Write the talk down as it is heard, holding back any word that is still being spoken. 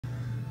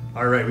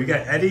All right, we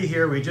got Eddie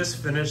here. We just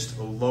finished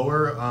a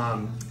lower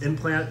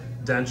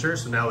implant denture,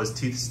 so now his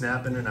teeth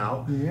snap in and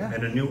out,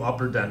 and a new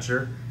upper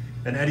denture.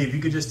 And Eddie, if you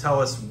could just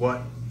tell us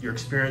what your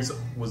experience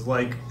was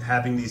like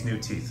having these new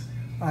teeth.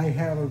 I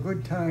have a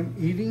good time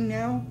eating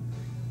now.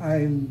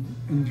 I'm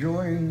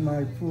enjoying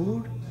my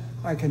food.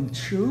 I can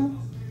chew,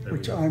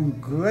 which I'm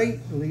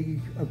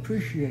greatly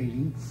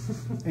appreciating.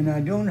 And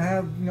I don't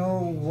have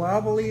no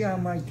wobbly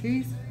on my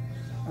teeth.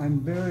 I'm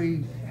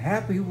very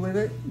happy with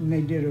it, and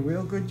they did a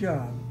real good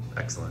job.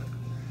 Excellent.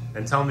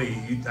 And tell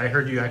me, I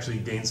heard you actually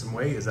gained some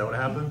weight. Is that what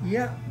happened?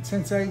 Yeah,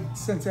 since I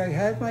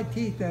had my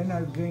teeth in,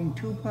 I've gained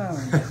 2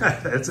 pounds.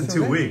 That's in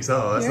 2 weeks.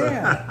 Oh, that's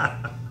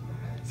yeah.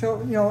 So,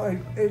 you know,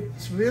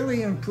 it's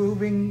really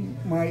improving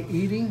my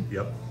eating.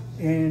 Yep.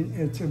 And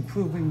it's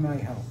improving my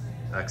health.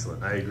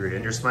 Excellent. I agree.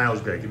 And your smile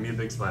is great. Give me a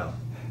big smile.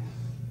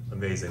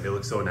 Amazing. They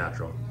look so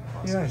natural.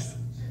 Awesome. Yes.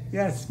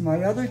 Yes.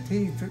 My other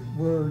teeth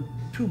were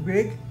too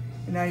big,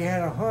 and I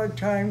had a hard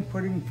time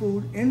putting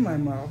food in my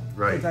mouth.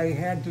 Right. Because I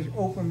had to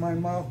open my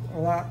mouth a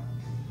lot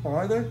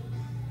farther.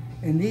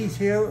 And these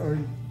here are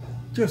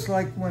just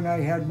like when I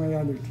had my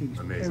other teeth.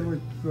 Amazing. It was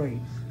great.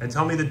 And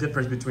tell me the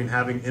difference between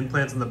having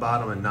implants on the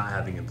bottom and not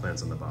having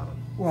implants on the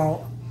bottom.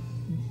 Well,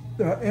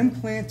 the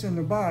implants on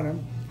the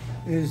bottom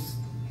is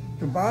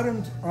the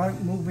bottoms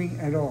aren't moving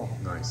at all.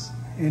 Nice.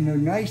 And they're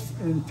nice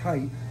and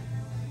tight.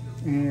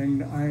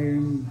 And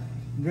I'm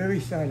very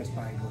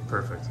satisfied with it.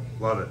 Perfect.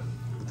 Love it.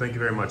 Well, thank you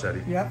very much,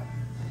 Eddie. Yep.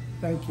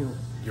 Thank you.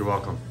 You're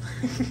welcome.